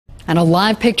And a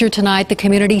live picture tonight, the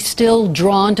community still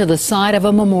drawn to the side of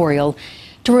a memorial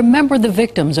to remember the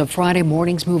victims of Friday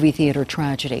morning's movie theater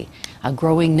tragedy. A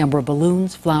growing number of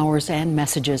balloons, flowers, and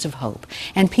messages of hope.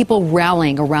 And people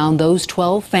rallying around those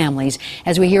 12 families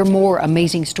as we hear more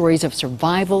amazing stories of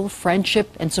survival,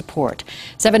 friendship, and support.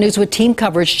 7 News with team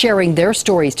coverage sharing their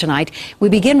stories tonight. We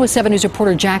begin with 7 News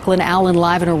reporter Jaclyn Allen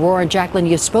live in Aurora. Jaclyn,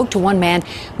 you spoke to one man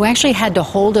who actually had to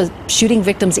hold a shooting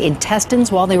victim's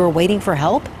intestines while they were waiting for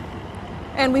help.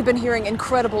 And we've been hearing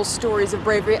incredible stories of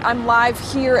bravery. I'm live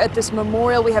here at this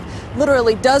memorial. We have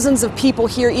literally dozens of people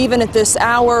here even at this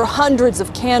hour, hundreds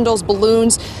of candles,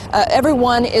 balloons.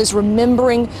 Everyone is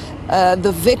remembering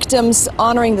the victims,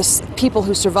 honoring the people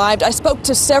who survived. I spoke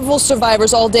to several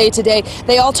survivors all day today.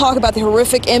 They all talk about the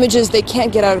horrific images they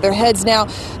can't get out of their heads now,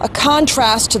 a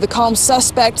contrast to the calm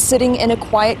suspect sitting in a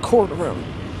quiet courtroom.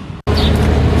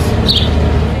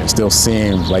 Still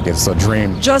seems like it's a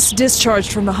dream. Just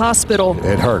discharged from the hospital.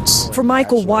 It hurts. For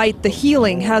Michael White, the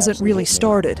healing hasn't really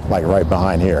started. Like right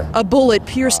behind here. A bullet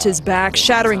pierced his back,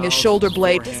 shattering his shoulder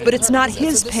blade, but it's not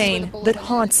his pain that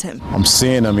haunts him. I'm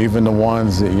seeing them, even the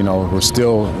ones that, who are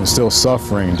still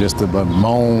suffering, just the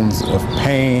moans of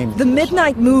pain. The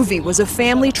midnight movie was a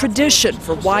family tradition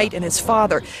for White and his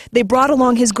father. They brought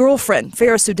along his girlfriend,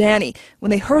 Farah Soudani, when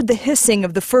they heard the hissing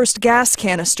of the first gas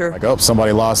canister. Like, oh,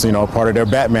 somebody lost, part of their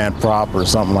Batman prop or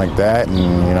something like that,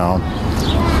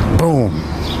 and boom,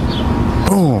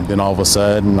 boom. Then all of a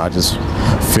sudden I just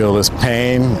feel this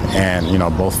pain, and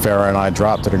both Farah and I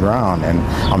dropped to the ground, and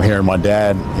I'm hearing my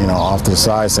dad off to the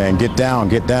side saying, get down,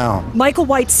 get down. Michael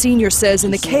White Sr. says in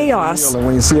the chaos,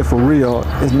 when you see it for real,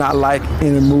 it's not like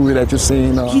any movie that you're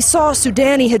seeing. He saw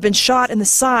Soudani had been shot in the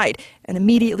side and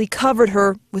immediately covered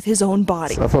her with his own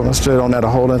body. So I put my straight on there, the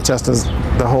whole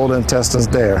intestines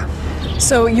there.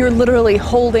 So you're literally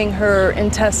holding her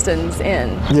intestines in?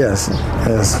 Yes.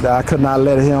 I could not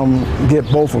let him get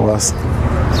both of us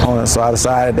on it, so I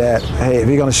decided that, hey, if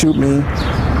he's going to shoot me,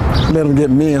 let him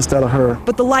get me instead of her.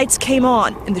 But the lights came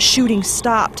on and the shooting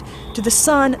stopped. To the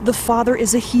son, the father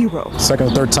is a hero. Second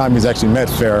or third time he's actually met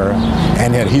Farah,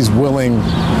 and yet he's willing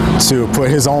to put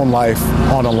his own life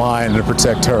on the line to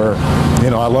protect her.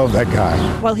 I love that guy.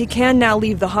 While he can now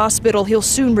leave the hospital, he'll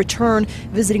soon return,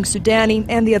 visiting Soudani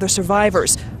and the other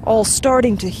survivors, all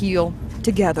starting to heal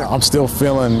together. I'm still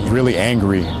feeling really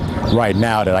angry right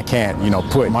now that I can't,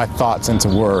 put my thoughts into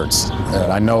words.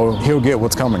 I know he'll get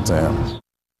what's coming to him.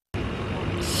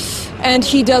 And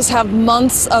he does have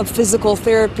months of physical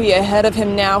therapy ahead of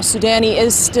him now. Soudani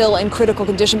is still in critical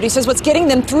condition, but he says what's getting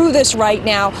them through this right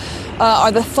now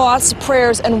are the thoughts,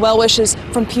 prayers, and well wishes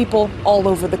from people all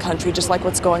over the country, just like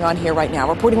what's going on here right now.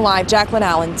 Reporting live, Jaclyn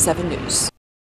Allen, 7 News.